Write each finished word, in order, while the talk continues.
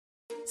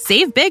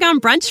Save big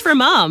on brunch for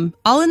mom,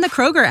 all in the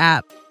Kroger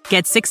app.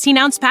 Get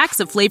 16-ounce packs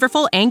of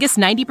flavorful Angus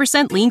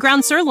 90% lean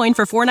ground sirloin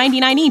for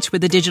 $4.99 each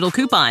with a digital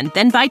coupon.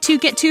 Then buy 2,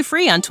 get 2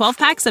 free on 12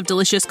 packs of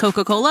delicious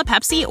Coca-Cola,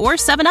 Pepsi, or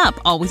 7-Up,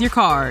 all with your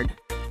card.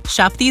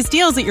 Shop these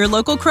deals at your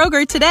local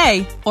Kroger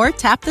today, or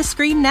tap the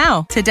screen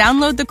now to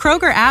download the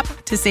Kroger app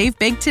to save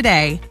big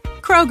today.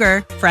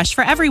 Kroger, fresh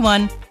for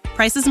everyone.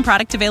 Prices and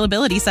product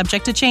availability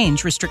subject to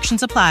change.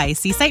 Restrictions apply.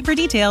 See site for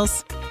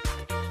details.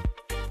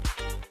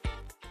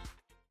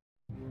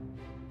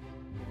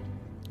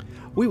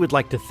 We would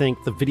like to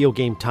thank the Video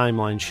Game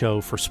Timeline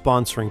Show for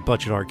sponsoring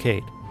Budget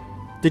Arcade.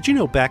 Did you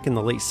know back in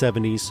the late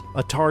 70s,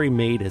 Atari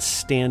made a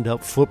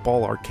stand-up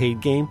football arcade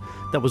game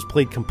that was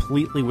played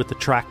completely with the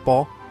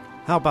trackball?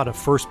 How about a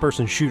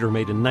first-person shooter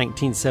made in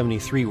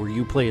 1973 where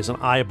you play as an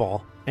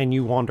eyeball and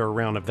you wander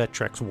around a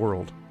Vectrex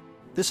world?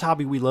 This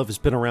hobby we love has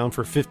been around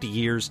for 50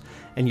 years,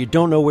 and you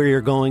don't know where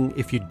you're going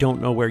if you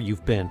don't know where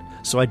you've been.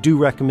 So I do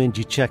recommend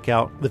you check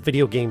out the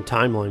Video Game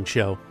Timeline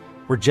Show,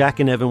 where Jack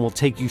and Evan will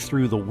take you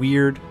through the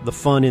weird, the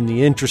fun, and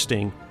the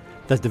interesting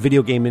that the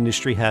video game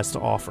industry has to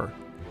offer.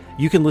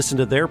 You can listen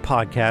to their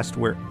podcast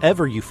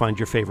wherever you find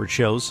your favorite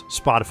shows,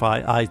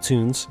 Spotify,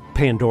 iTunes,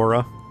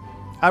 Pandora.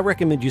 I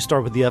recommend you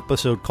start with the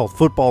episode called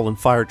Football and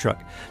Fire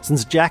Truck.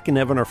 Since Jack and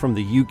Evan are from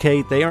the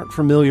UK, they aren't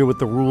familiar with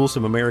the rules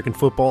of American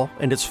football,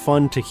 and it's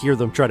fun to hear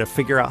them try to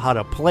figure out how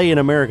to play an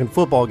American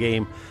football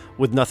game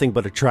with nothing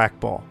but a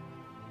trackball.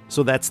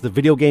 So that's the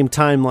Video Game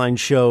Timeline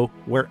Show,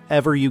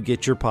 wherever you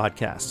get your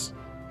podcasts.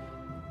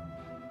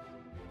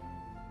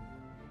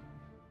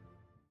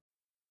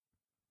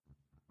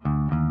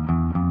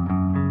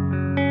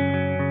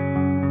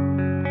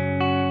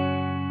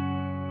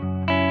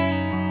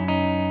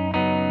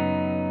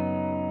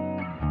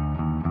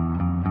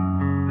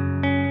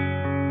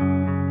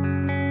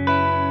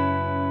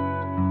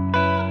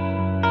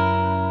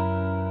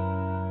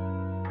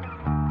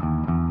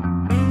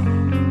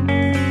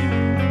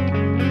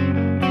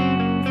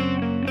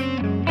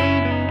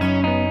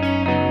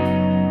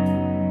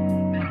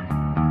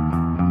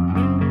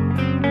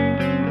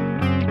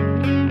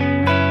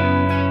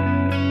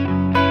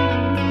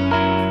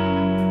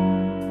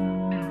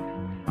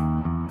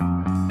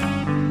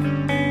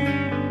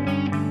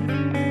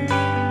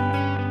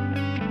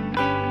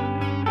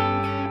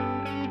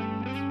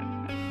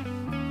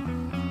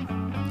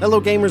 Hello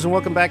gamers and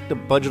welcome back to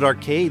Budget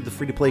Arcade, the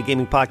free-to-play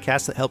gaming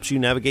podcast that helps you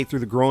navigate through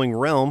the growing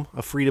realm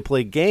of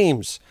free-to-play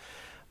games.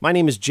 My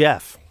name is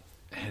Jeff.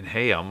 And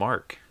hey, I'm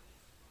Mark.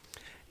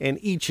 And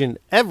each and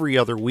every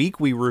other week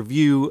we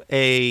review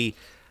a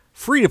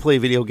free-to-play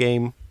video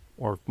game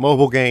or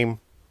mobile game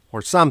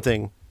or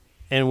something,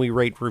 and we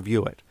rate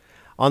review it.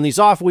 On these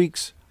off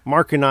weeks,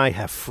 Mark and I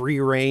have free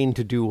reign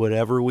to do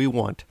whatever we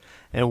want.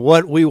 And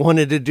what we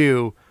wanted to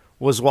do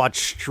was watch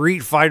Street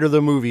Fighter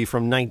the movie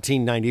from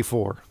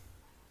 1994.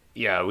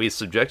 Yeah, we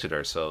subjected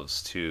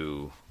ourselves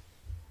to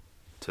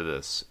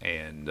this,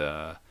 and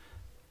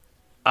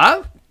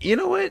you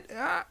know what?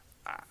 I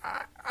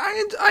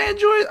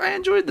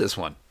enjoyed this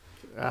one.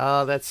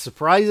 That's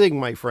surprising,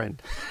 my friend.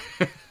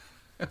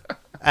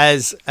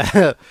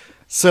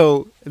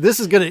 So this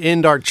is going to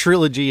end our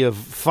trilogy of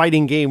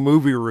fighting game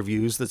movie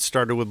reviews that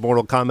started with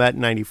Mortal Kombat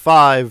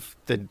 95,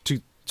 then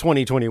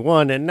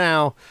 2021, and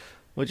now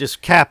we'll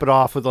just cap it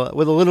off with a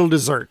little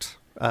dessert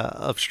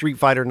of Street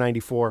Fighter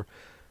 94.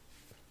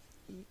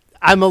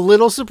 I'm a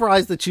little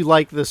surprised that you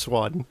like this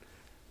one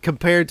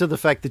compared to the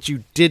fact that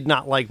you did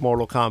not like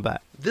Mortal Kombat.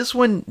 This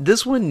one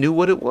knew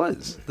what it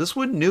was. This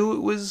one knew it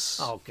was...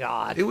 Oh,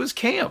 God. It was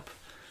camp.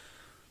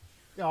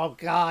 Oh,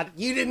 God.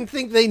 You didn't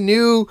think they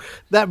knew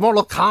that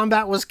Mortal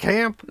Kombat was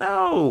camp?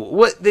 No.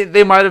 What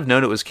they might have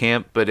known it was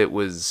camp, but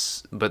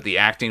the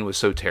acting was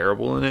so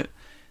terrible in it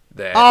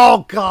that...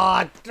 Oh,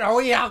 God. Oh,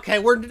 yeah,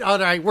 okay. All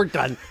right, we're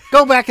done.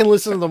 Go back and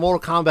listen to the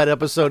Mortal Kombat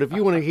episode if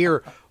you want to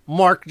hear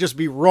Mark just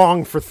be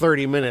wrong for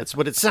 30 minutes.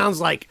 But it sounds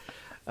like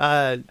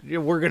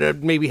we're going to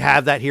maybe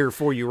have that here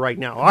for you right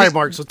now. All right,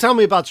 Mark, so tell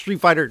me about Street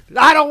Fighter.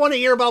 I don't want to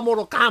hear about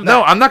Mortal Kombat.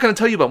 No, I'm not going to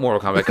tell you about Mortal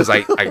Kombat because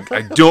I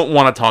don't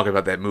want to talk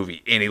about that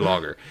movie any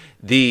longer.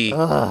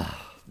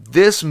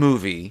 This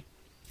movie,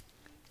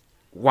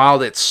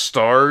 while it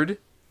starred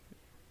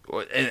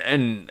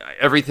and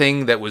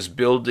everything that was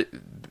build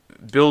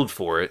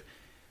for it,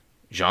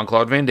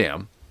 Jean-Claude Van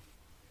Damme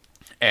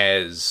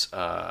as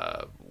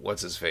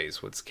what's his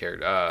face? What's the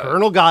character?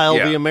 Colonel Guile,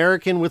 yeah. The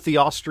American with the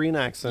Austrian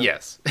accent.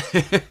 Yes.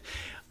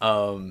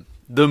 The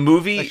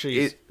movie,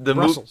 Actually,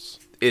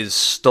 is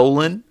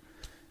stolen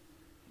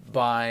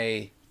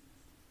by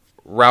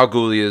Raul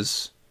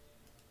Julia's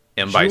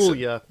M. Bison.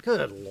 Julia,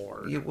 good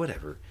lord. Yeah,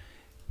 whatever.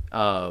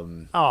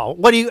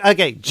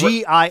 Okay,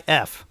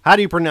 GIF. How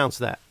do you pronounce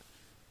that?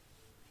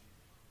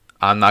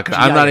 We're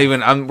not even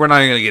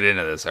gonna get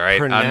into this, all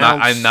right?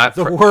 I am not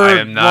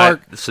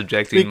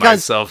subjecting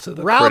myself to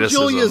the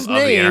criticism Julia's of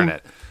the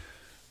internet.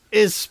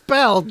 Is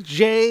spelled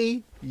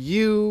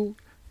J-U...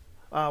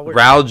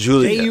 Raul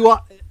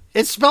Julia.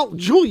 It's spelled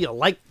Julia,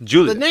 like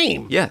Julia. The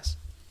name. Yes.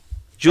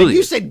 Julia. And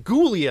you said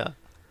Gulia.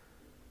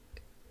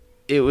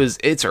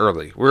 It's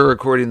early. We're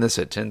recording this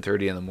at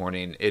 10:30 in the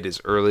morning. It is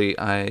early.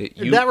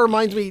 That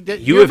reminds me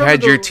that you have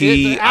had your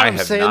tea. I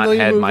have Sandler not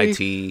had movie? my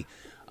tea.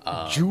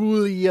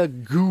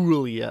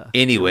 Julia.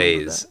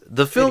 Anyways,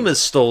 the film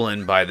is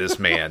stolen by this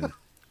man.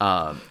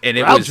 And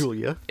it Raul was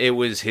Julia. It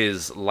was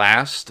his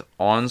last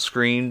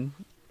on-screen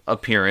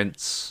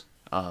appearance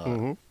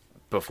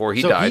before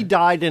he died. He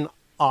died in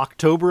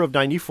October of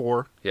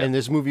 94, Yeah. and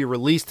this movie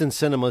released in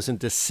cinemas in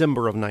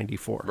December of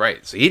 94.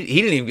 Right. So he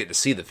didn't even get to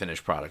see the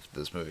finished product of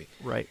this movie.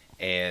 Right.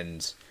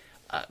 And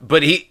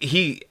but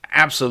he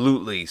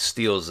absolutely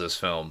steals this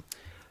film,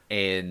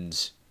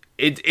 and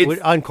it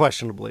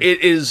Unquestionably. it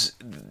is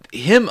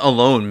him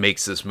alone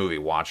makes this movie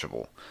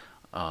watchable.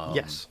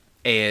 Yes.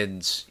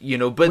 And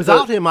but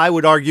Without him, I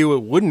would argue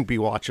it wouldn't be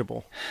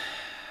watchable.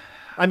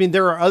 I mean,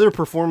 there are other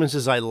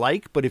performances I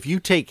like, but if you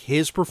take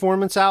his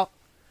performance out,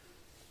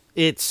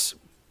 it's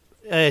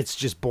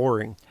just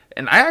boring.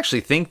 And I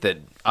actually think that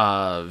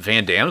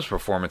Van Damme's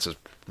performance is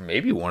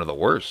maybe one of the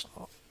worst.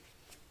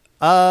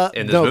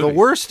 The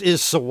worst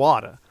is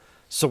Sawada.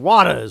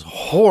 Sawada is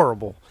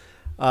horrible,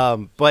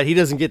 but he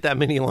doesn't get that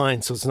many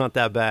lines, so it's not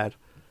that bad.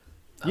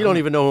 You don't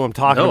even know who I'm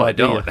talking about. No, I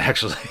do you? don't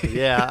actually.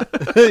 Yeah,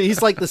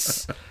 he's like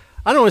this.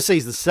 I don't want to say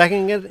he's the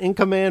second in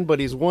command, but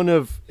he's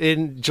one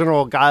in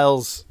General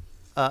Giles'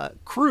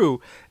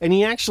 crew, and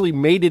he actually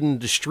made it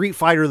into Street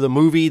Fighter the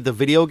movie, the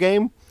video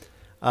game.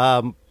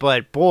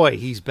 But boy,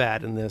 he's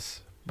bad in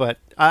this. But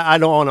I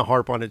don't want to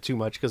harp on it too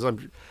much because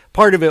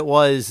part of it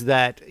was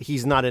that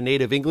he's not a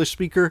native English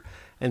speaker,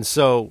 and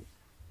so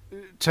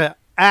to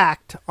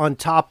act on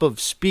top of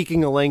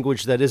speaking a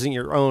language that isn't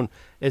your own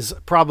is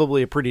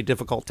probably a pretty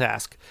difficult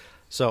task.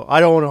 So I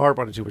don't want to harp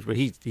on it too much, but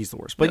he's the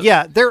worst. But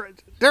yeah, there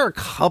are a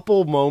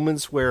couple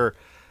moments where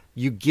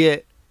you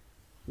get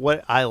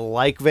what I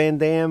like Van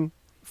Damme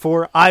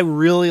for. I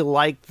really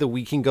like the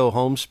 "We Can Go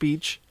Home"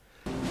 speech.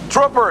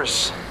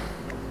 Troopers,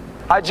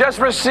 I just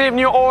received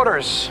new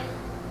orders.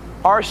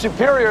 Our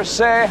superiors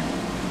say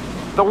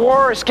the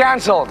war is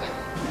canceled.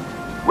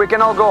 We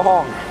can all go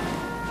home.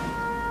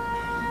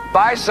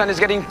 Bison is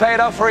getting paid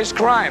off for his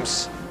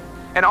crimes,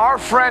 and our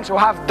friends who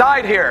have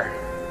died here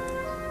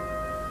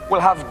will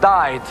have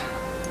died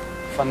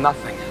for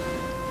nothing.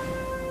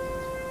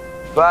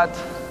 But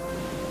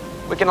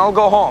we can all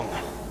go home.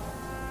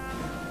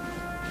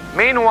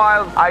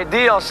 Meanwhile,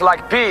 ideals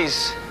like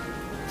peace,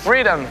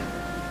 freedom,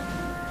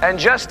 and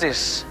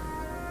justice,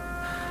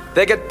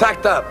 they get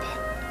packed up.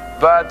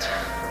 But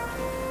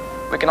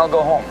we can all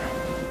go home.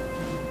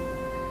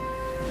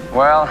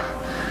 Well,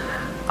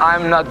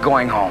 I'm not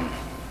going home.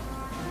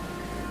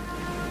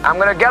 I'm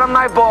gonna get on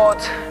my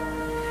boat,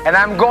 and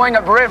I'm going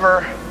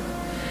upriver,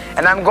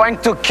 and I'm going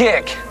to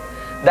kick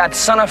that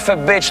son of a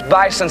bitch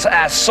Bison's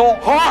ass so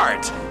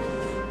hard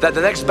that the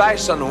next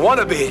Bison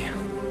wannabe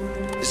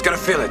is gonna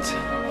feel it.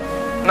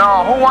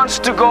 Now, who wants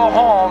to go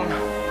home,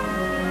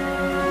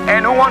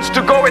 and who wants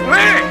to go with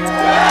me?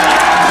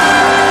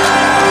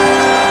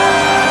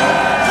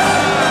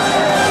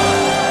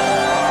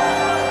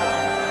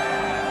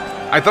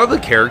 I thought the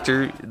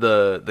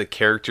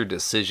character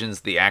decisions,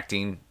 the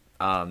acting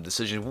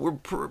decisions were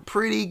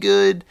pretty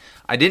good.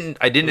 I didn't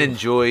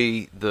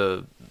enjoy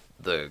the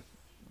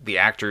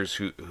actor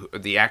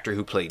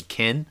who played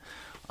Ken.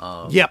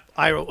 Yep.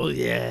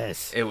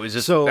 Yes. It was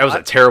just So that was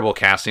a terrible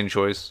casting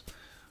choice.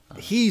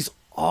 He's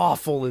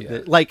awful in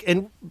it.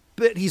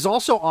 But he's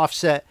also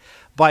offset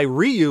by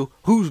Ryu,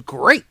 who's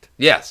great.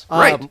 Yes,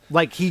 right.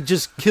 Like he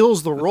just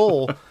kills the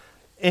role.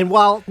 And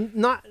while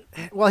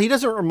he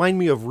doesn't remind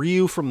me of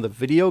Ryu from the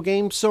video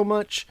game so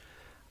much,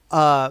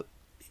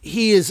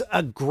 he is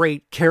a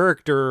great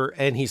character,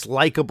 and he's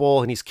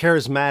likable and he's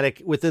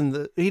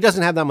charismatic he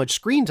doesn't have that much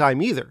screen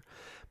time either,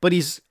 but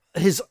he's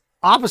his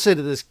opposite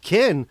of this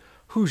Ken,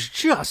 who's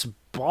just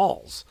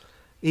balls.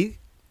 He's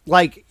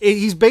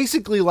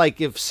basically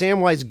like if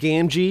Samwise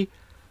Gamgee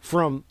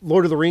from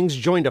Lord of the Rings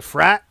joined a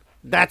frat.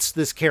 That's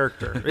this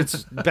character.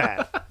 It's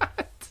bad.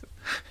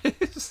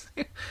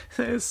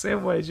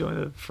 Samwise joined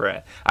a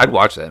frat. I'd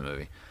watch that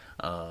movie.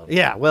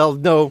 Yeah, well,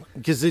 no,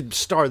 because it'd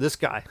star this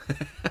guy.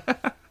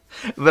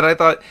 But I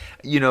thought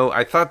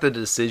the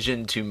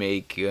decision to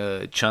make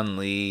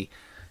Chun-Li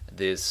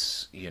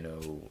this,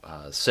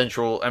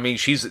 central. I mean,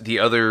 she's the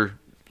other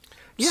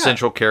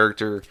central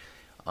character.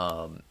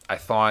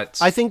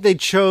 I think they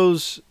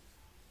chose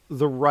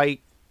the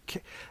right.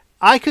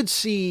 I could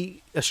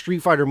see a Street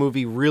Fighter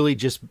movie really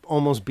just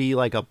almost be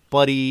like a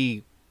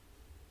buddy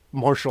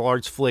martial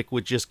arts flick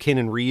with just Ken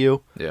and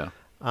Ryu. Yeah.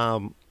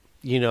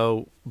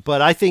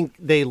 But I think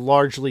they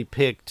largely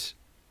picked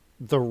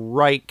the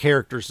right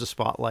characters to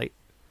spotlight.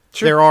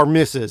 Sure. There are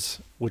misses,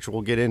 which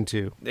we'll get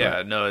into.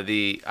 Yeah, no,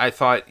 I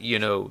thought,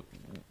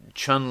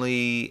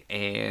 Chun-Li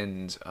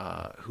and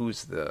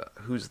who's the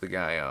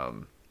guy?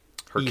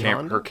 Her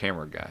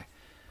camera guy.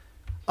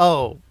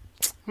 Oh,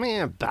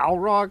 man,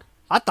 Balrog.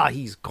 I thought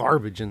he's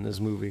garbage in this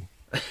movie.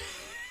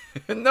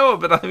 No,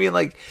 but I mean,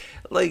 like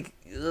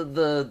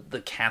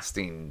the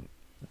casting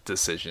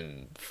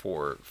decision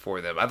for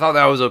them. I thought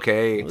that was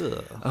okay.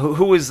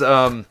 Who was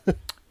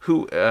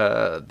Who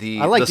I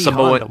like the E.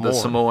 Samoan Honda the more.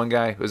 Samoan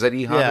guy? Was that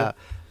E Honda?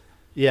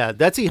 Yeah,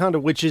 that's E Honda,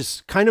 which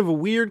is kind of a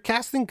weird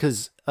casting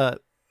because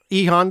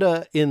E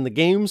Honda in the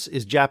games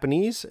is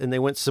Japanese and they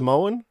went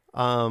Samoan.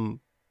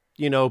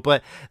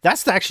 But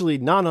that's actually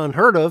not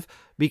unheard of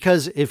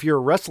because if you're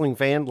a wrestling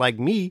fan like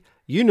me,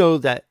 you know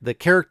that the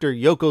character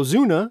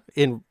Yokozuna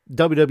in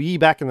WWE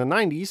back in the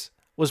 90s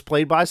was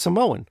played by a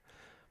Samoan,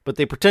 but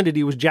they pretended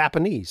he was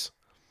Japanese.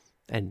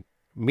 And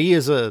me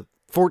as a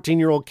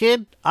 14-year-old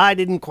kid, I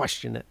didn't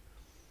question it.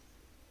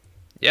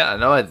 Yeah,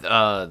 no.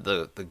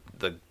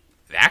 The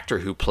actor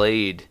who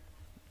played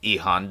E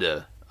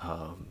Honda,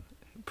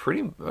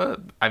 pretty.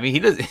 I mean, he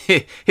does.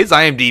 His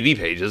IMDb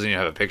page doesn't even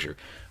have a picture,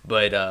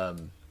 but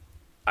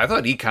I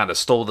thought he kind of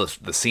stole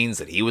the scenes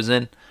that he was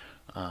in.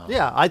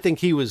 Yeah, I think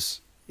he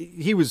was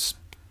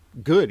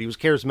good. He was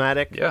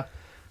charismatic. Yeah.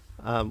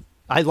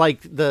 I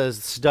like the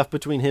stuff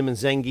between him and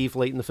Zangief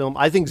late in the film.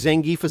 I think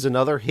Zangief is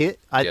another hit.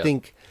 I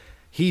think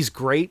he's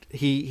great.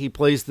 He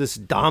plays this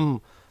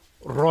dumb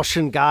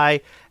Russian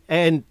guy,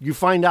 and you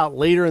find out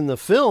later in the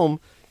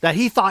film that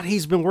he thought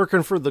he's been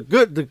working for the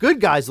good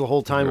guys the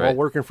whole time while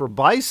working for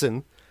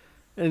Bison,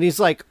 and he's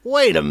like,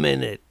 wait a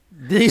minute,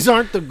 these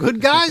aren't the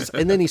good guys,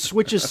 and then he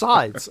switches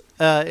sides.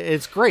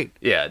 It's great.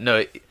 Yeah.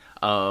 No.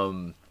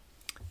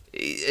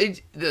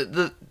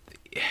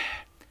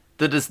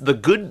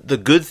 The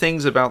good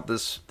things about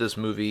this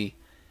movie,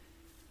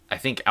 I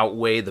think,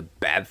 outweigh the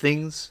bad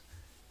things,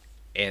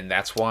 and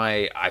that's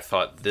why I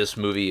thought this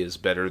movie is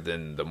better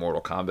than the Mortal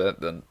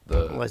Kombat.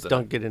 Let's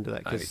don't get into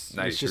that because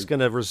 90 it's just going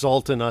to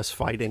result in us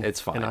fighting.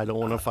 It's fine, and I don't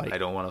want to fight. I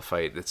don't want to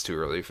fight. It's too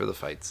early for the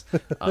fights.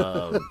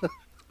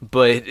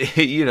 But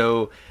you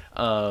know,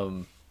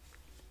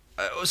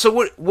 so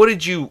what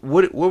did you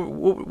what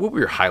were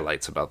your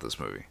highlights about this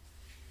movie?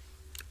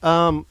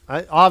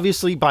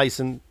 Obviously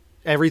Bison,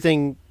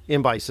 everything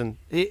in Bison,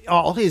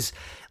 all his,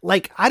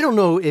 like, I don't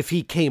know if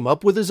he came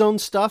up with his own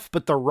stuff,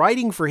 but the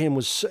writing for him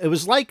was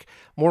like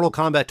Mortal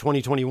Kombat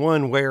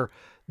 2021, where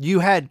you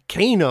had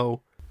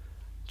Kano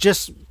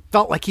just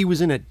felt like he was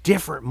in a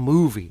different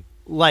movie.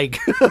 Like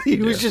he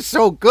was just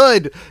so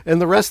good and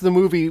the rest of the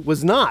movie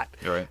was not.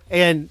 Right.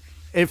 And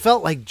it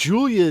felt like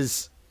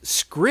Julia's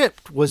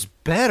script was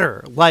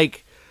better.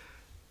 Like,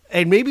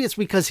 and maybe it's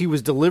because he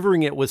was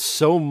delivering it with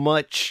so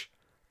much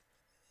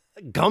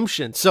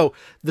gumption. So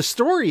the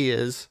story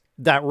is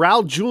that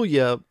Raul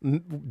Julia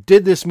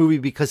did this movie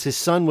because his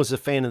son was a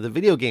fan of the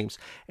video games.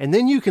 And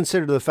then you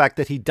consider the fact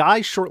that he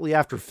died shortly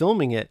after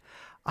filming it.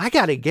 I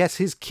got to guess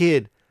his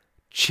kid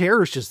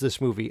cherishes this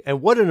movie.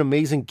 And what an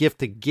amazing gift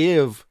to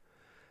give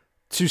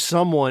to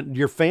someone,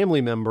 your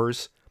family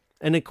members.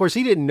 And of course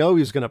he didn't know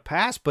he was going to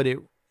pass, but it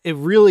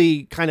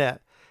really kind of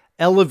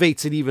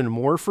elevates it even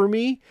more for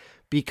me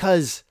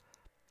because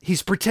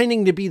he's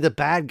pretending to be the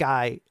bad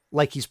guy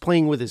like he's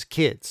playing with his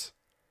kids,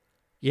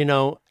 you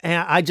know?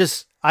 And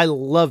I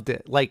loved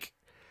it. Like,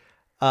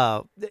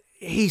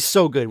 he's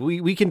so good.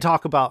 We can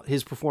talk about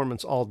his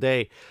performance all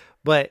day,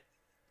 but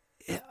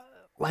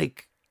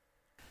like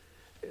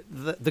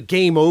the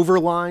game over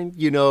line,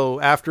 you know,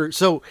 after,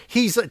 so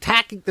he's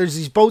attacking, there's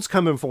these boats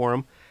coming for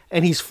him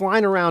and he's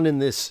flying around in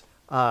this,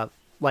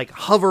 like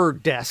hover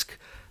desk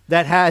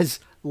that has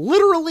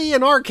literally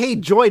an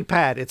arcade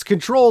joypad. It's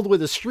controlled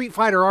with a Street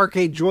Fighter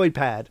arcade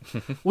joypad,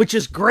 which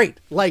is great.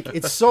 Like,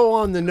 it's so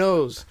on the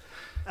nose.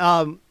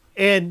 And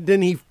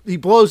then he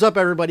blows up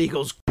everybody. He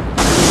goes,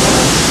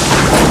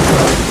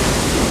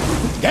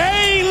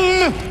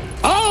 "Game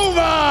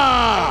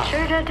over!"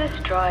 Intruder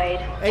destroyed.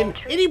 And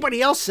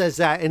anybody else says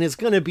that, and it's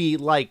going to be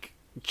like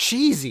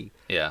cheesy.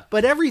 Yeah.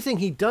 But everything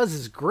he does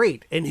is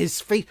great. And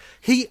his face,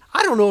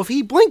 I don't know if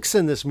he blinks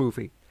in this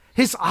movie.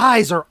 His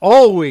eyes are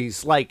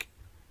always like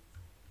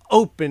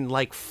open,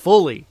 like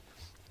fully.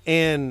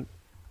 And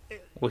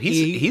well,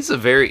 he's a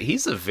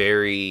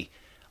very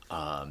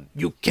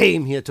you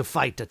came here to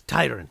fight a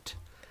tyrant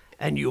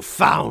and you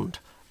found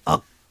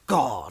a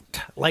god.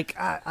 Like,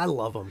 I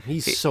love him.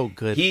 He's so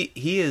good. He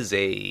is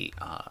an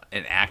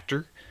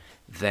actor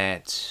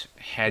that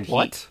had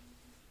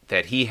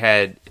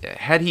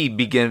he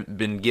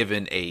been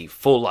given a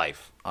full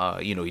life.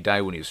 You know, he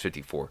died when he was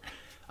 54.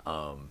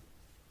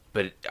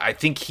 But I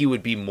think he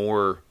would be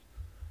more,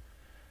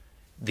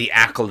 the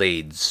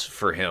accolades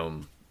for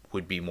him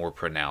would be more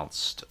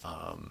pronounced.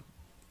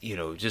 You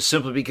know, just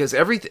simply because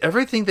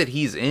everything that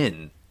he's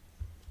in,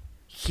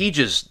 he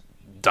just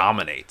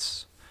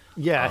dominates.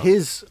 Yeah,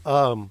 his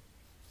man,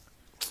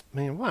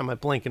 why am I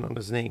blanking on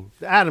his name?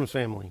 The Addams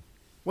Family.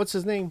 What's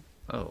his name?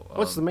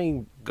 What's the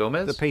main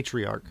Gomez? The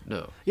patriarch.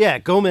 No. Yeah,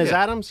 Gomez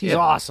Addams. He's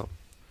awesome.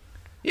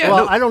 Yeah.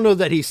 Well, I don't know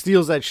that he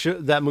steals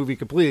that movie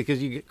completely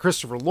because you get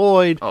Christopher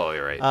Lloyd. Oh,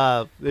 you're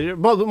right.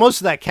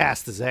 Most of that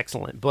cast is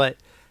excellent, but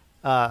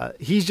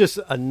he's just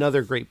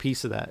another great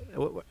piece of that.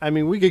 I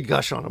mean, we could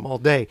gush on him all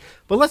day,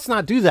 but let's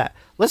not do that.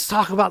 Let's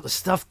talk about the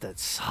stuff that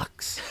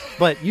sucks.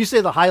 But you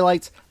say the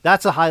highlights.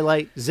 That's a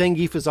highlight.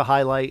 Zangief is a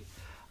highlight.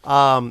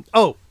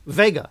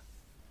 Vega.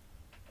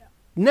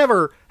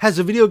 Never has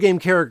a video game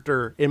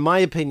character, in my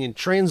opinion,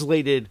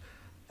 translated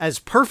as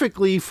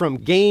perfectly from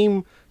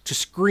game to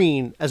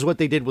screen as what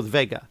they did with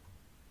Vega.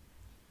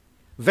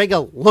 Vega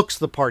looks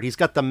the part. He's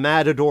got the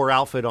Matador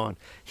outfit on.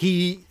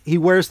 He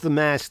wears the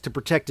mask to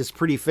protect his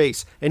pretty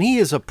face, and he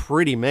is a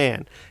pretty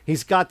man.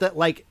 He's got that,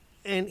 like,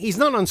 and he's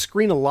not on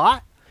screen a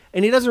lot,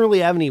 and he doesn't really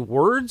have any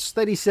words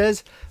that he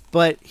says,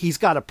 but he's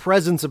got a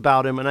presence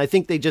about him, and I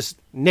think they just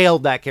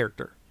nailed that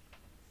character.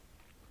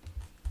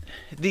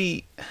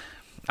 You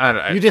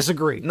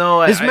disagree?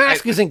 No, his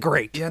mask isn't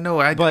great. Yeah, no,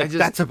 but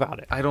that's about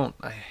it.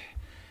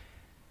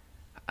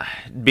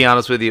 Be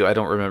honest with you, I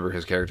don't remember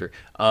his character.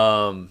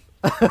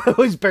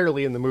 He's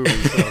barely in the movie,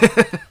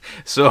 so.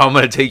 So I'm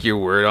gonna take your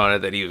word on it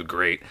that he was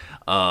great.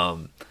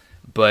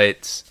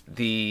 But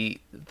the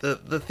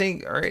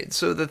thing, all right.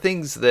 So the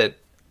things that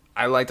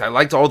I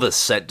liked all the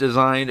set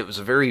design. It was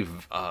a very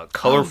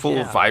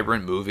colorful,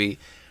 vibrant movie.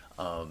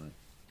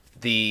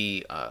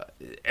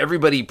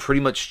 Everybody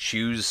pretty much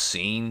choose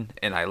scene,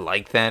 and I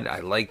like that. I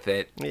like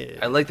that. Yeah.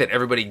 I like that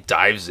everybody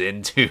dives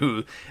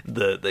into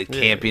the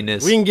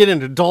campiness. We can get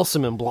into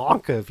Dulcim and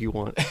Blanca if you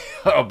want.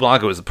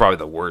 Blanca was probably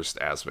the worst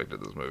aspect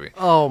of this movie.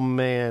 Oh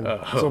man!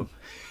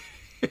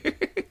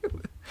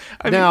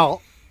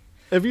 Now,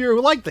 if you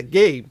like the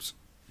games,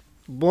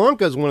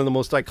 Blanca is one of the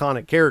most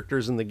iconic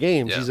characters in the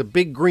games. Yeah. He's a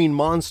big green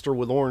monster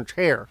with orange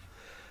hair,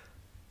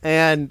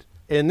 and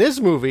in this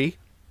movie,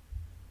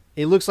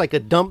 he looks like a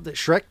dump that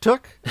Shrek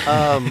took.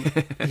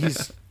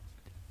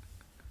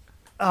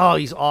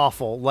 He's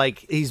awful. Like,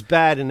 he's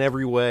bad in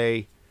every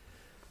way.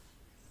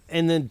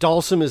 And then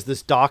Dulcim is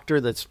this doctor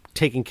that's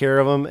taking care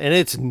of him, and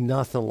it's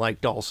nothing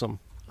like Dulcim.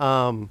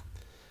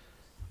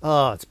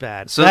 It's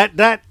bad. So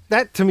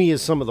that to me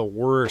is some of the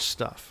worst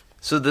stuff.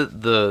 So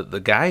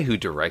the guy who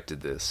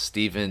directed this,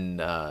 Steven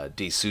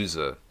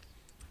D'Souza,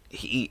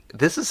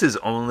 this is his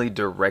only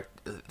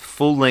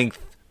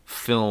full-length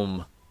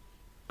film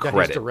credit.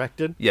 That he's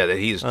directed? Yeah, that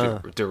he's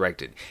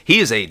directed. He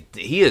is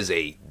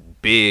a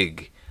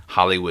big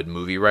Hollywood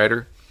movie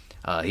writer.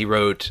 He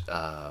wrote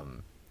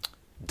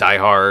Die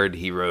Hard.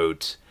 He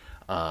wrote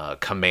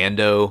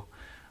Commando.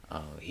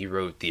 He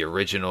wrote the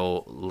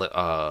original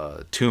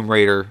Tomb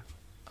Raider.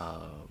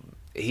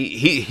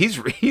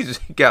 He's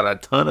got a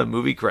ton of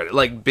movie credit,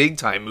 like big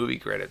time movie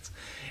credits.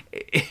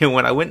 And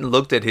when I went and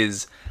looked at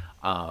his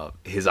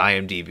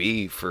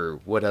IMDb for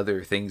what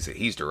other things that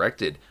he's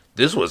directed,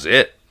 this was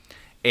it.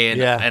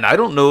 And I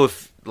don't know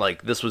if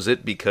like this was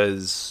it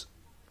because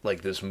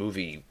like this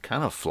movie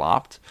kind of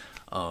flopped,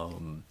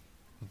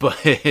 but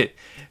then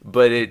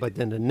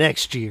the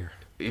next year,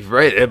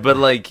 right? But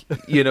like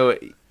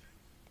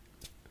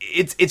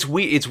it's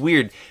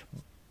weird,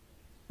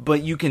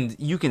 but you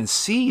can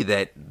see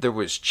that there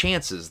was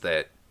chances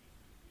that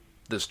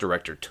this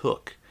director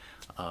took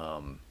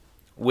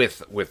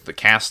with the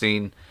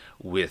casting,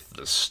 with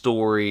the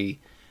story,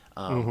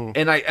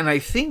 and I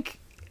think.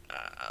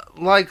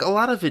 Like, a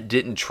lot of it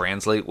didn't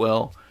translate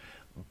well,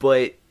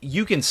 but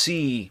you can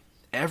see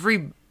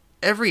every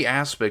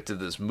aspect of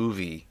this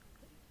movie.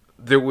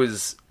 There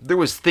was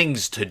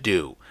things to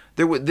do.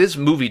 This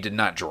movie did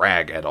not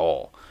drag at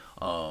all.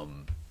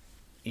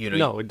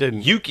 No, it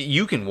didn't.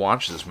 You can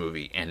watch this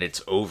movie and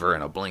it's over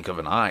in a blink of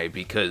an eye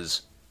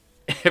because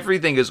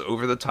everything is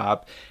over the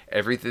top.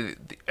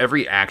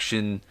 Every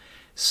action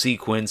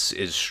sequence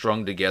is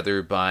strung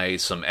together by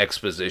some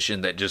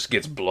exposition that just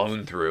gets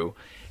blown through,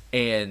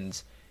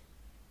 and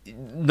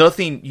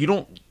nothing.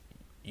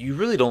 You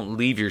really don't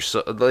leave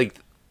yourself, like,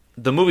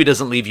 the movie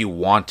doesn't leave you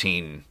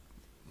wanting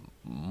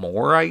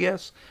more, I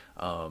guess.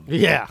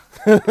 Yeah.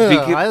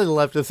 I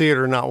left the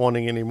theater not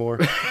wanting any more.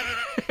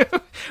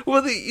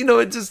 Well,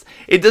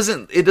 it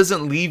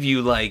doesn't leave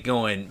you like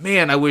going,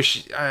 man, I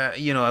wish there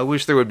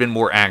would have been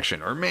more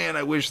action, or man,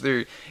 I wish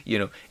there,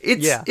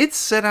 it's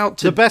set out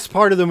to. The best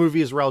part of the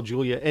movie is Raul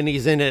Julia, and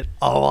he's in it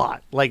a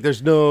lot. Like,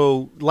 there's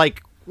no,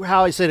 like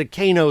how I said,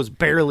 Kano's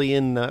barely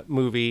in the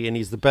movie, and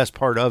he's the best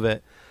part of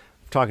it.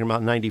 I'm talking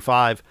about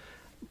 95.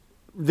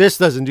 This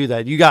doesn't do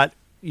that.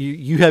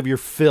 You have your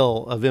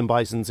fill of M.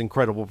 Bison's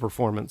incredible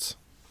performance.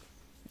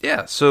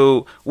 Yeah.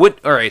 So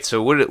what? All right.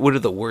 So what are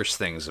the worst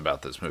things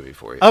about this movie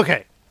for you?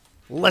 Okay,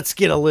 let's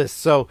get a list.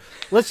 So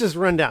let's just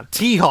run down.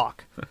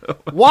 T-Hawk.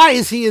 Why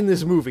is he in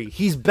this movie?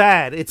 He's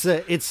bad.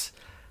 It's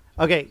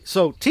okay.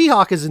 So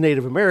T-Hawk is a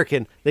Native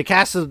American. They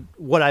casted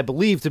what I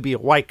believe to be a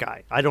white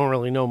guy. I don't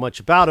really know much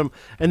about him,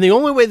 and the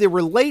only way they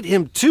relate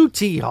him to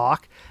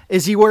T-Hawk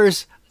is he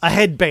wears a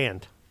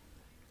headband.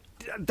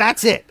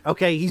 That's it.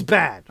 Okay, he's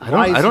bad. I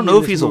don't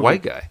know if he's a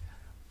white guy.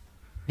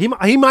 He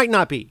might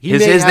not be.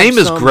 His name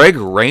is Greg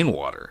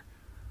Rainwater.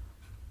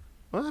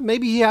 Well,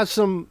 maybe he has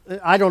some.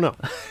 I don't know.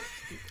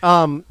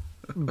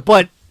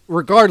 But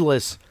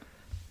regardless,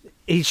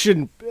 he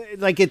shouldn't.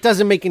 Like, it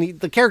doesn't make any.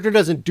 The character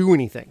doesn't do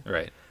anything.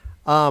 Right.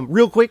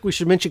 Real quick, we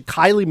should mention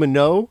Kylie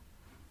Minogue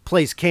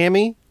plays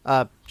Cammy.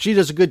 She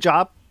does a good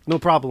job. No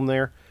problem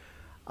there.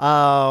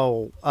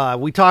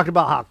 We talked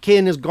about how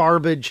Ken is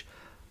garbage.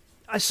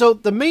 So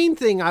the main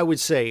thing I would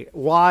say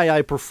why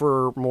I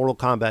prefer Mortal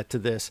Kombat to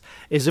this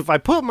is if I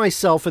put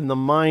myself in the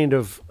mind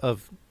of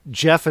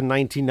Jeff in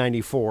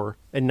 1994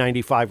 and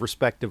 95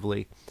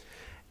 respectively,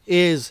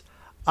 is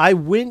I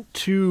went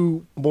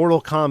to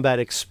Mortal Kombat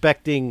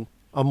expecting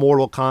a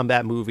Mortal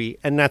Kombat movie,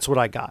 and that's what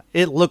I got.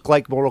 It looked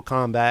like Mortal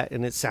Kombat,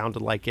 and it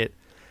sounded like it,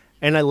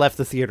 and I left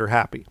the theater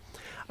happy.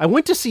 I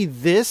went to see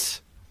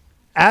this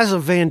as a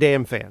Van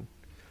Damme fan,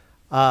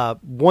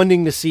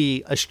 wanting to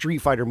see a Street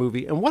Fighter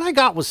movie, and what I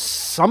got was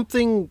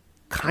something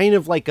kind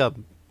of like a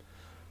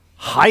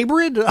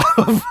hybrid of,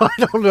 I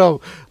don't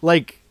know,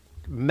 like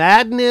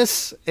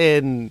madness,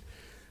 and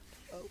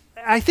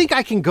I think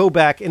I can go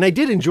back, and I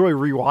did enjoy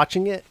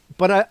rewatching it,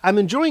 but I'm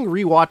enjoying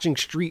rewatching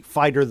Street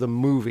Fighter the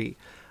movie.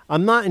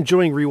 I'm not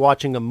enjoying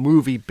rewatching a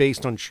movie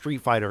based on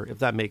Street Fighter, if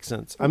that makes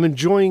sense. I'm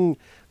enjoying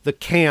the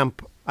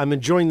camp. I'm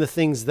enjoying the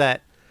things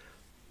that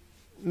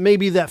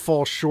maybe that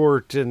fall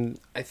short, and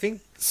I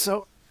think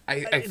so.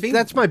 I think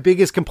that's my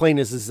biggest complaint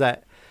is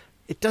that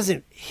it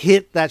doesn't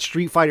hit that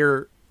Street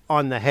Fighter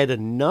on the head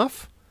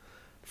enough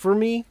for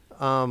me.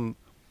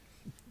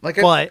 Like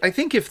but I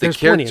think if the there's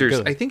plenty of characters,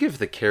 good. I think if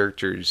the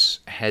characters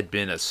had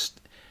been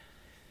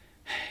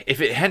if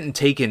it hadn't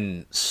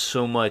taken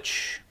so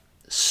much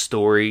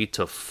story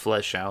to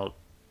flesh out,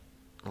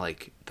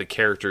 like the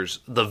characters,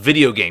 the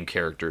video game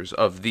characters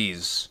of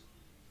these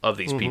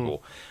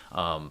people,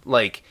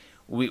 like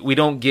we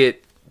don't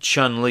get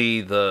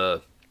Chun-Li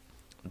the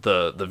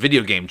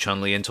video game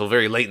Chun-Li until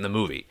very late in the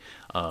movie.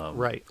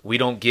 Right. We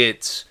don't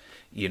get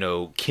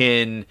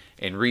Ken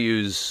and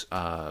Ryu's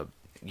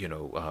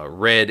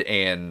red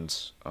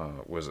and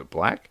was it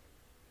black?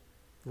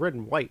 Red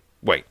and white.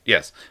 White,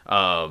 yes.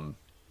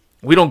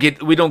 We don't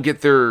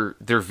get their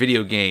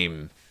video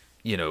game,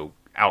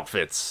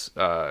 outfits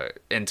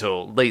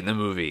until late in the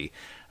movie.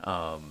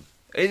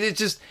 It's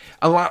just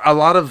a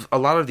lot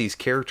of these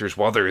characters,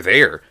 while they're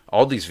there,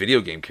 all these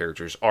video game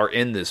characters are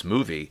in this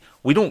movie.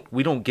 We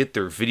don't get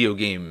their video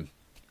game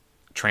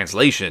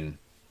translation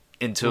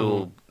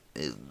until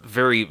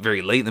very,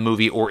 very late in the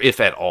movie, or if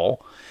at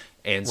all.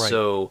 And Right.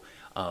 so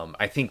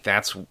I think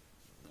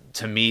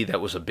to me,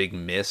 that was a big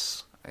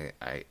miss.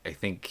 I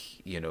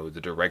think, the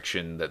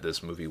direction that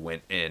this movie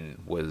went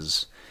in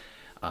was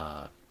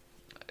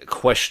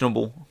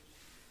questionable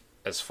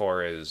as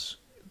far as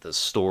the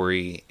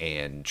story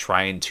and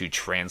trying to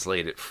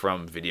translate it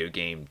from video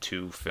game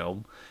to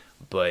film.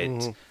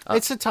 But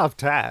It's a tough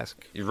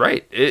task. you're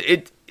right.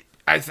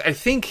 I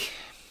think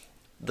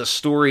the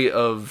story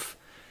of,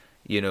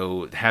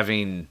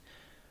 having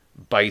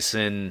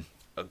Bison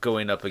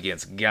going up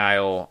against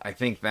Guile, I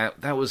think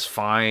that was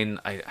fine.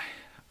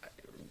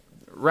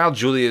 Raul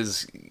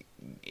Julia's,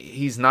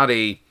 he's not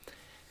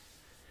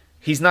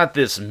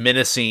this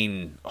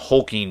menacing,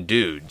 hulking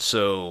dude.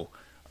 So,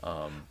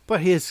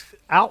 But his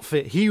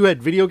outfit, he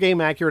had video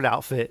game accurate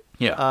outfit.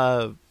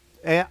 Yeah.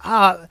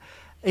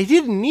 It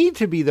didn't need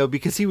to be, though,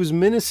 because he was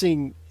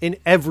menacing in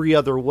every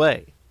other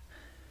way.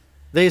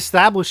 They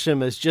established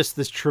him as just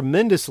this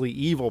tremendously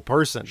evil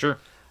person. sure.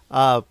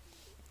 I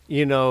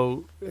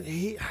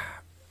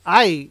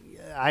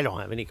don't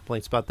have any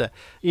complaints about that.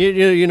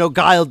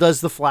 Guile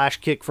does the flash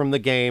kick from the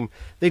game.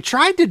 They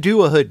tried to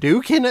do a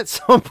Hadouken at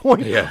some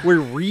point where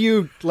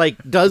Ryu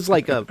does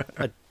a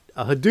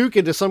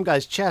Hadouken to some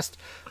guy's chest,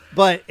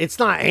 but it's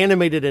not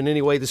animated in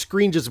any way. The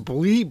screen just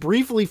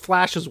briefly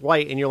flashes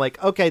white, and you're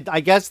like, okay, I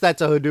guess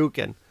that's a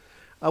Hadouken,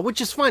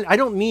 which is fine. I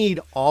don't need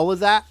all of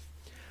that,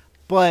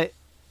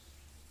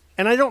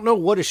 and I don't know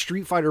what a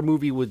Street Fighter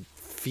movie would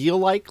feel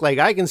like. Like,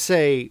 I can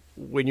say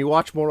when you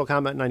watch Mortal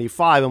Kombat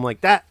 95, I'm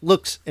like, that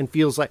looks and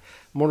feels like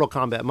Mortal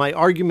Kombat. My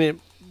argument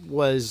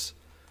was,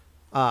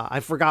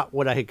 I forgot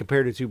what I had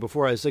compared it to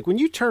before. I was like, when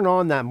you turn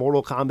on that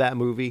Mortal Kombat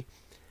movie,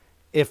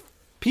 if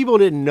people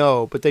didn't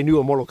know, but they knew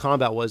what Mortal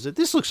Kombat was, that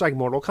this looks like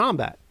Mortal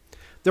Kombat.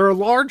 There are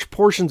large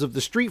portions of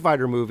the Street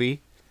Fighter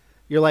movie.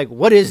 You're like,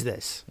 what is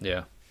this?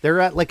 Yeah.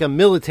 They're at like a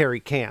military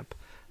camp,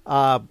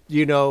 and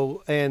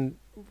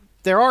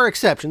there are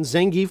exceptions.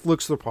 Zangief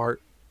looks the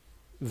part.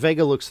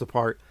 Vega looks the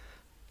part.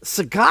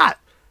 Sagat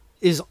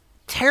is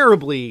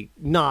terribly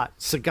not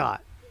Sagat.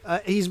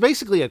 He's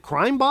basically a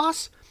crime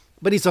boss,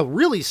 but he's a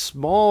really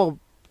small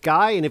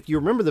guy. And if you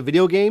remember the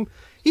video game,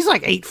 he's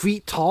like 8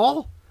 feet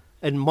tall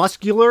and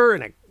muscular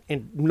and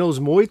knows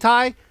Muay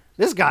Thai.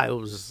 This guy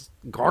was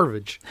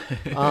garbage.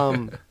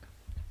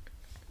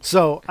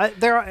 So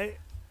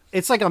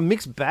it's like a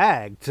mixed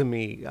bag to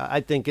me, I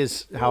think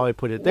is how I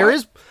put it. There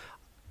is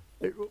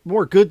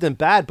more good than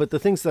bad, but the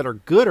things that are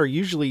good are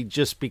usually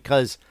just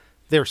because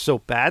they're so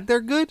bad they're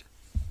good.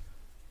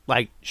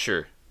 Like,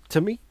 Sure.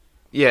 to me.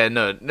 Yeah,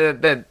 no,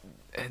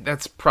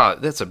 that's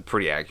a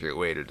pretty accurate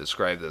way to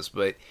describe this.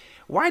 But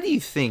why do you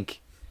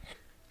think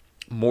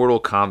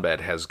Mortal Kombat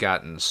has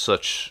gotten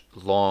such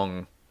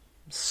long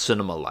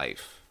cinema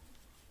life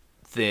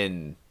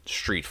than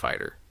Street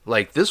Fighter?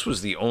 Like, this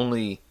was the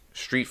only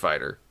Street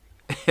Fighter,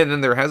 and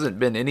then there hasn't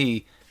been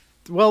any.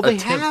 Well, they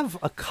attempt. have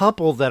a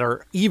couple that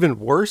are even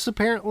worse,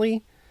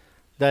 apparently,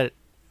 that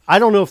I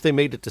don't know if they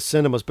made it to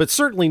cinemas, but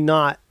certainly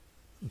not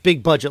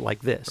big budget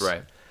like this.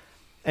 Right.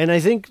 And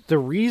I think the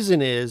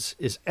reason is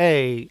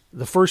A,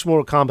 the first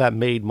Mortal Kombat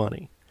made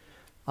money.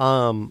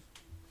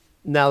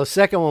 Now the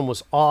second one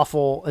was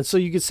awful, and so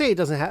you could say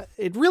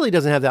it really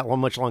doesn't have that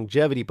much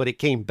longevity, but it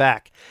came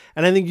back,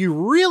 and I think you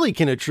really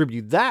can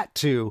attribute that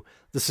to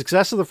the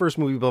success of the first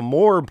movie, but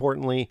more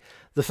importantly,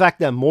 the fact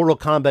that Mortal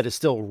Kombat is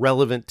still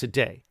relevant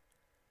today.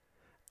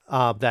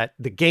 That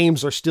the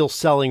games are still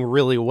selling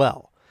really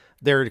well.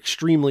 They're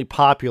extremely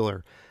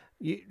popular.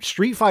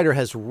 Street Fighter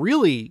has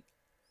really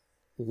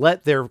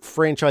let their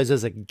franchise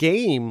as a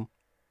game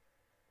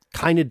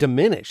kind of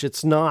diminish.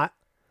 It's not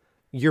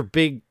your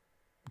big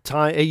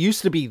time. It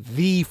used to be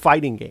the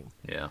fighting game.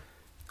 Yeah.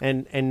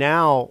 And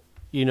now,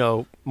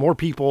 more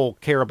people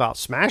care about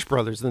Smash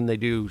Brothers than they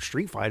do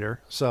Street Fighter.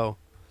 So,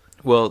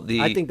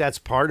 I think that's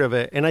part of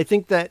it. And I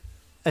think that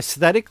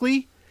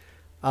aesthetically,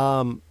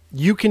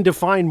 you can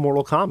define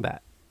Mortal Kombat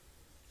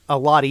a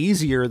lot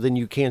easier than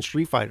you can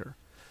Street Fighter.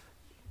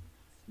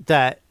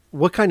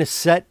 What kind of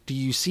set do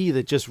you see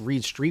that just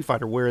reads Street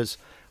Fighter? Whereas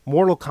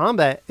Mortal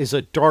Kombat is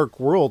a dark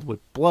world with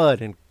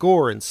blood and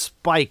gore and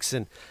spikes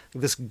and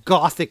this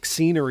gothic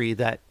scenery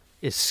that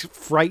is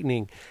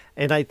frightening.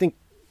 And I think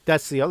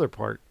that's the other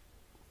part.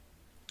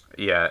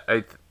 Yeah,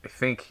 I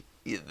think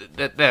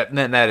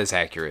that is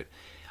accurate.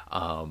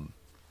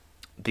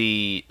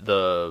 The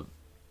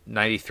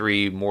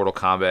 93 Mortal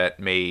Kombat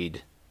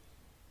made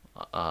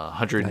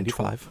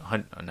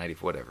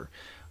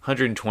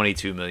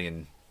 122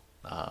 million.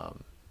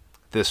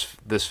 This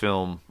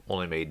film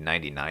only made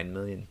 99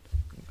 million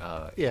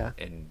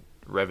in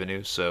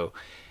revenue. So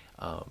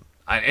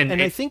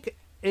I think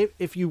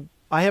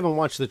I haven't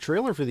watched the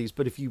trailer for these,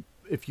 but if you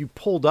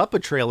pulled up a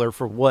trailer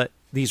for what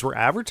these were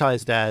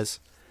advertised as,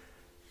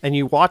 and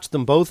you watched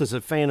them both as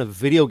a fan of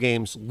video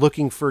games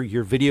looking for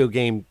your video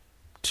game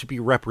to be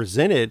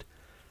represented,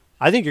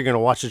 I think you're going to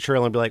watch the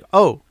trailer and be like,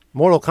 oh,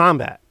 Mortal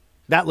Kombat.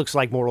 That looks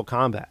like Mortal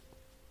Kombat.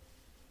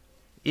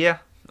 Yeah,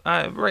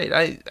 right.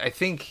 I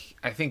think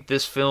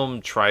this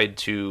movie tried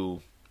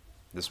to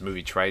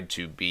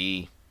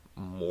be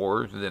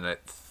more than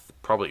it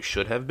probably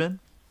should have been,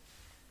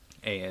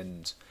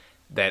 and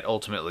that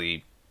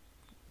ultimately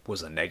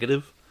was a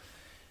negative.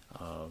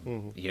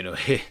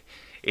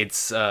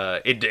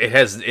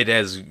 It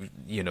has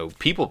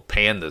people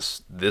pan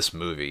this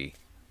movie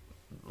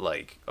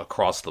like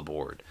across the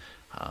board.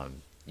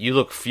 You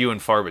look few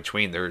and far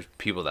between. There's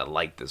people that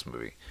like this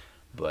movie,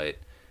 but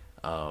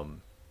the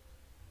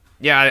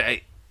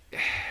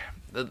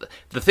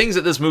things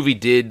that this movie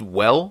did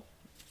well,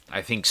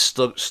 I think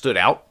stood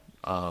out.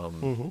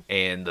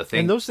 And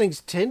those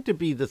things tend to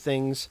be the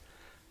things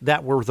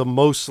that were the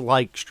most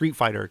like Street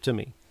Fighter to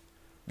me.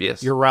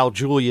 Yes, your Raul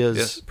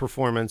Julia's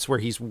performance where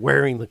he's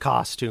wearing the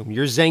costume.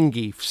 Your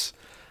Zangief's,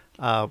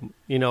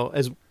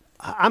 as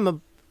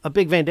I'm a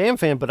big Van Damme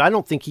fan, but I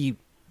don't think he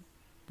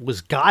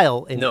was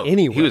Guile in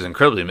any way. He was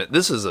incredibly.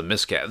 This is a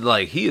miscast.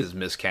 Like, he is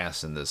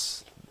miscast in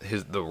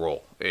the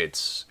role.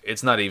 It's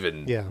not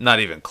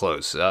even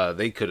close.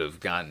 They could have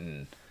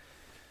gotten.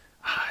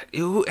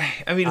 Who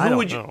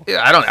would you?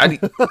 I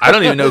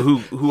don't even know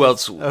who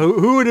else.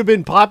 Who would have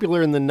been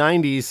popular in the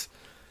 '90s?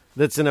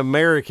 That's an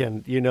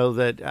American,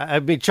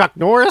 Chuck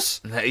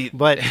Norris,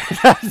 but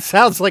that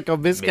sounds like a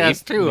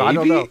miscast too. Maybe. I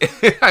don't know.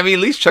 At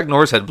least Chuck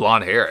Norris had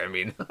blonde hair.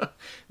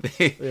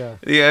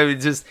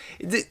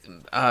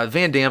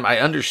 Van Damme. I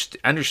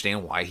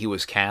understand why he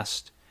was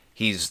cast.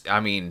 He was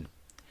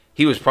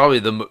probably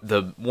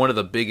the one of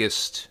the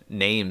biggest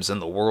names in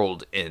the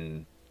world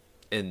in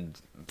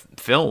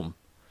film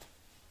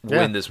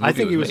when this movie. I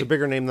think he was made. A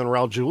bigger name than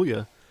Raul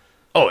Julia.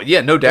 Oh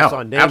yeah, no doubt,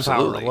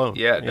 absolutely. Alone.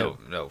 Yeah, no.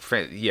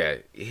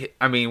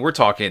 We're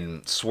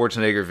talking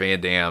Schwarzenegger,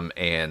 Van Damme,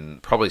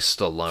 and probably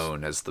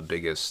Stallone as the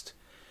biggest.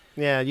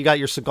 Yeah, you got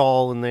your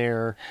Seagal in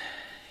there.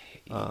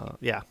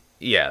 Yeah.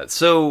 Yeah,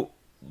 so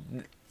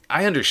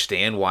I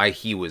understand why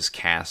he was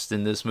cast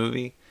in this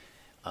movie.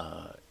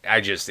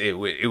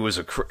 It was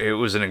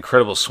an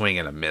incredible swing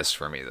and a miss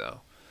for me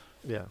though.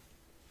 Yeah.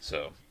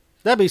 So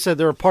that being said,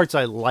 there were parts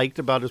I liked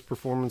about his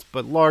performance,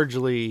 but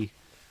largely.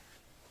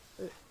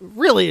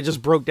 Really, it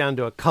just broke down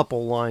to a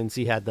couple lines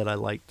he had that I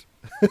liked.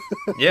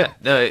 Yeah,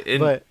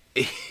 but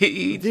do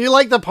you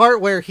like the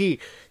part where he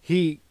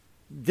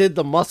did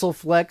the muscle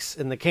flex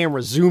and the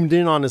camera zoomed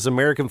in on his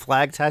American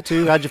flag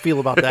tattoo? How'd you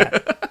feel about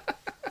that?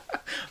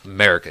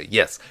 America,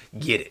 yes,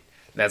 get it.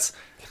 That's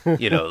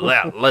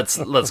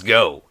let's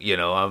go.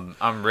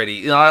 I'm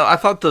ready. I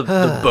thought the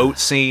boat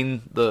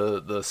scene,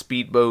 the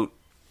speedboat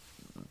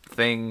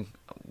thing,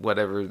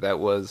 whatever that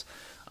was.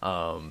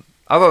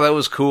 I thought that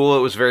was cool.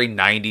 It was very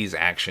 90s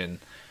action.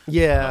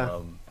 Yeah.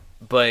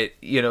 But,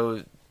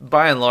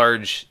 by and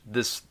large,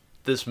 this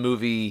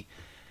movie,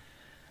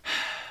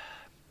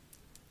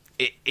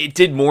 it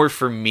did more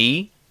for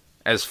me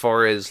as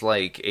far as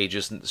like a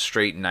just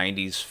straight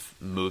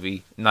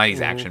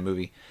 90s action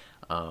movie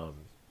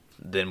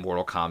than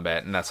Mortal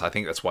Kombat. And I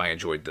think that's why I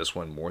enjoyed this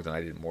one more than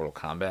I did Mortal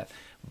Kombat.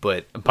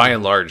 But by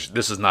and large,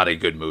 this is not a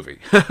good movie.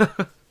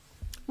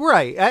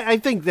 Right. I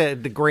think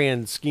that the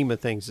grand scheme of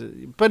things,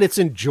 but it's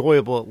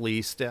enjoyable at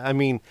least. I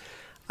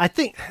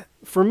think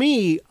for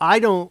me,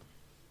 I'm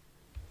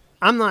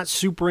not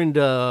super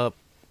into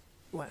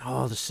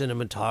oh, the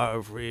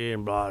cinematography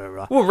and blah, blah,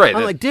 blah. Well, right.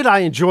 I'm like, did I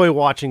enjoy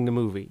watching the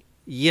movie?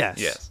 Yes.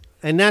 Yes.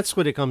 And that's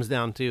what it comes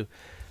down to.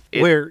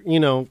 Where, you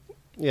know,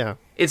 yeah.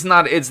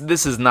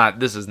 This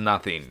is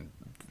nothing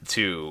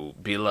to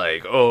be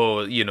like,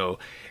 oh, you know,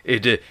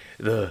 the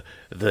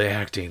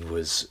acting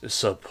was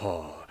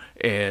subpar,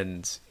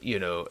 and you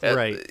know,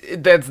 right.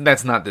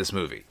 That's not this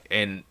movie,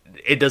 and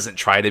it doesn't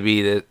try to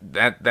be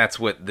that's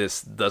what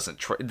this doesn't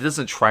try. It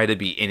doesn't try to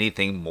be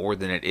anything more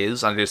than it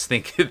is. I just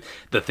think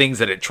the things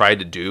that it tried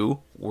to do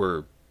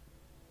were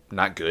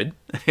not good,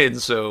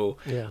 and so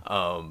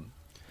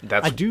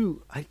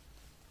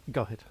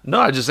Go ahead.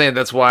 No, I'm just saying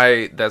that's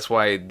why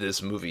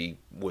this movie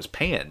was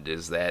panned,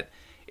 is that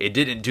it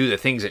didn't do the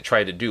things it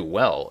tried to do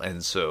well,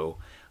 and so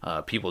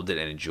people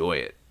didn't enjoy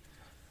it.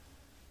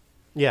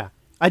 Yeah,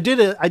 I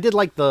did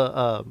like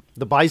the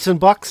Bison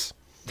Bucks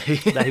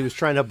that he was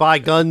trying to buy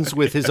guns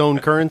with his own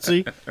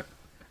currency.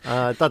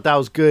 I thought that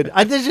was good.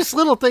 There's just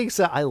little things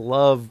that I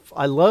love.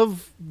 I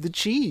love the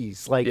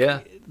cheese, like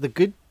the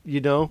good, you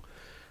know.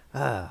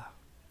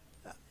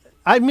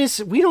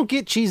 We don't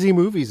get cheesy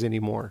movies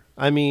anymore.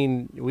 I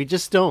mean, we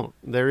just don't.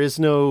 There is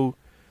no...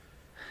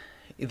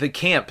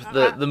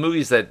 The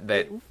movies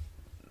that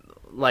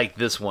like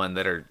this one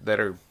that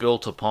are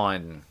built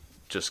upon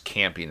just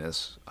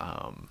campiness.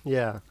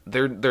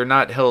 They're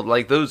not held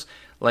like those,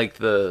 like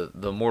the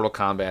Mortal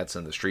Kombats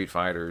and the Street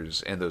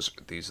Fighters and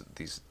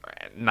these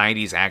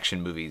 90s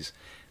action movies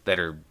that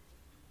are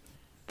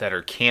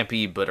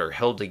campy but are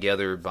held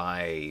together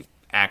by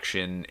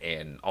action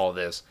and all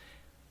this.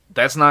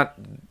 That's not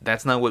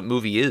what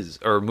movies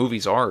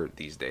are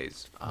these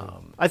days.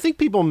 I think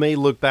people may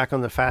look back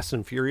on the Fast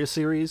and Furious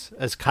series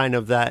as kind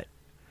of that,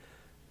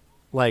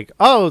 like,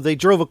 oh, they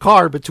drove a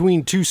car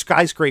between two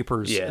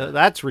skyscrapers. Yeah.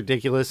 That's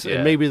ridiculous. Yeah.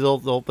 And maybe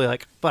they'll be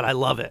like, but I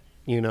love it,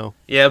 you know?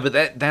 Yeah,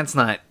 but that's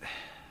not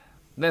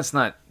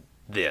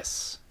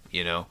this,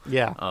 you know?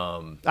 Yeah.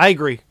 I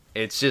agree.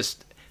 It's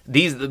just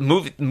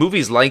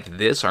movies like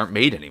this aren't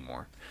made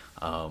anymore.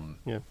 And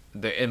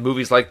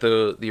movies like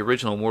the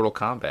original Mortal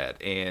Kombat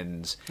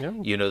and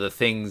you know, the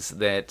things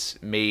that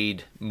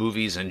made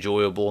movies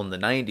enjoyable in the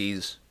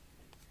 90s,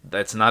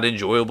 that's not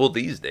enjoyable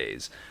these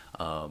days.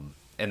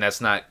 And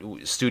that's not,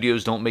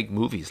 studios don't make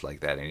movies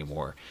like that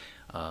anymore.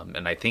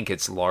 And I think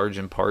it's large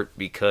in part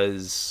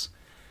because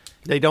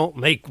they don't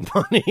make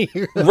money.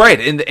 Right.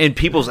 And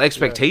people's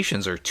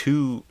expectations are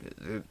too,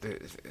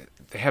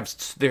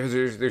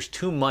 there's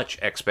too much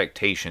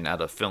expectation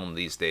out of film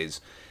these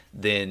days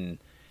than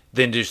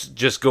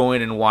just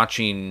going and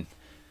watching,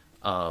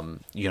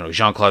 you know,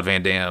 Jean-Claude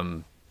Van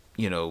Damme,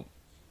 you know,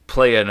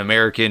 play an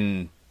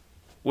American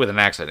with an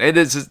accent. It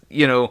is,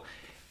 you know,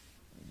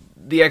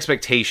 the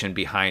expectation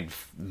behind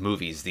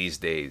movies these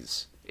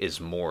days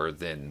is more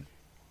than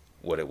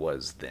what it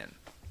was then.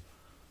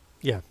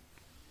 Yeah.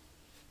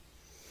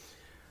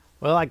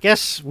 Well, I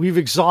guess we've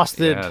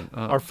exhausted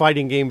our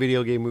fighting game,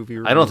 video game movie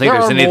review. I don't think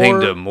there's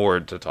anything more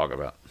to talk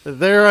about.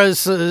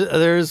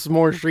 There's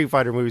more Street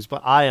Fighter movies,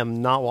 but I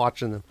am not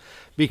watching them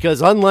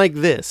because unlike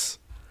this,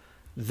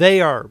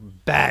 they are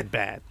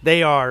bad.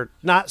 They are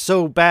not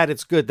so bad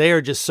it's good. They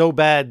are just so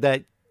bad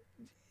that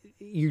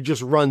you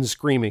just run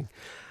screaming,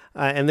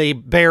 and they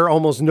bear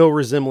almost no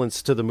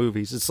resemblance to the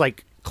movies. It's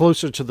like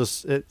closer to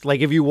the like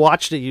if you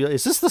watched it,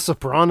 is this The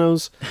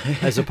Sopranos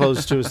as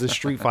opposed to the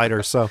Street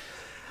Fighter? So.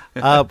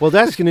 Well,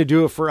 that's going to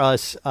do it for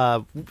us.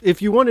 If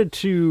you wanted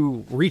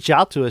to reach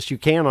out to us, you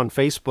can on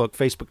Facebook,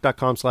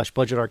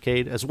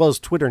 facebook.com/budgetarcade, as well as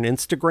Twitter and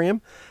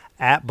Instagram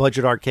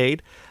 @budgetarcade.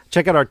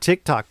 Check out our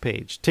TikTok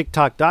page,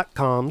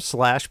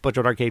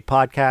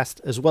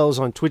 tiktok.com/budgetarcadepodcast, as well as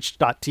on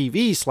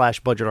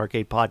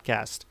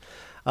twitch.tv/budgetarcadepodcast.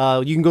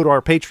 You can go to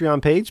our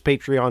Patreon page,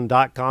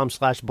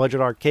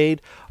 patreon.com/budgetarcade.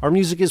 Our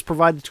music is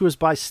provided to us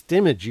by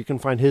Stimage. You can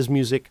find his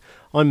music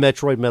on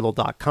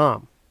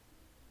metroidmetal.com.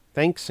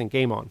 Thanks, and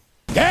game on.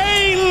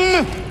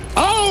 Game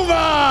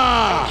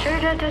over!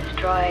 Intruder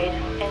destroyed.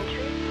 Entry.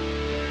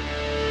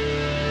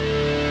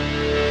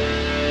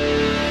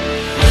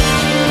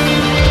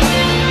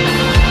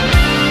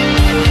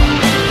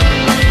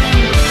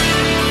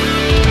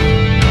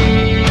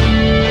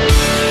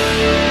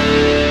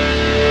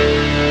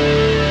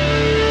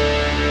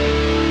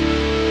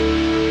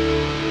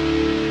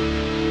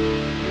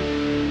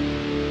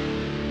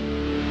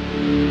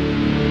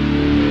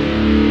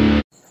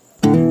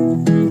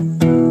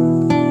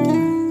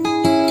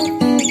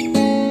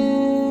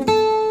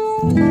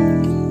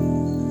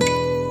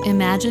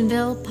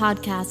 Imagineville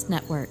Podcast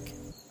Network.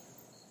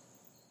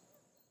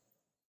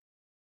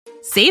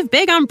 Save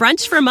big on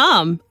brunch for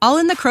mom, all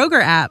in the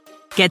Kroger app.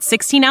 Get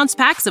 16-ounce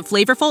packs of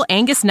flavorful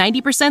Angus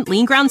 90%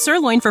 lean ground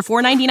sirloin for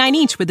 $4.99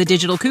 each with a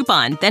digital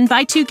coupon. Then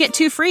buy 2, get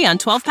 2 free on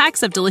 12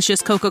 packs of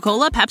delicious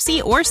Coca-Cola,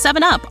 Pepsi, or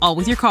 7-Up, all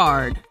with your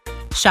card.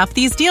 Shop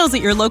these deals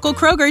at your local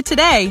Kroger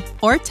today,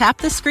 or tap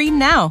the screen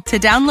now to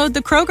download the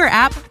Kroger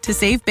app to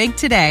save big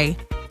today.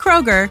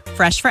 Kroger,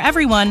 fresh for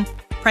everyone.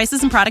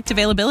 Prices and product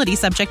availability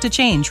subject to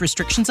change.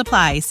 Restrictions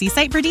apply. See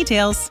site for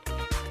details.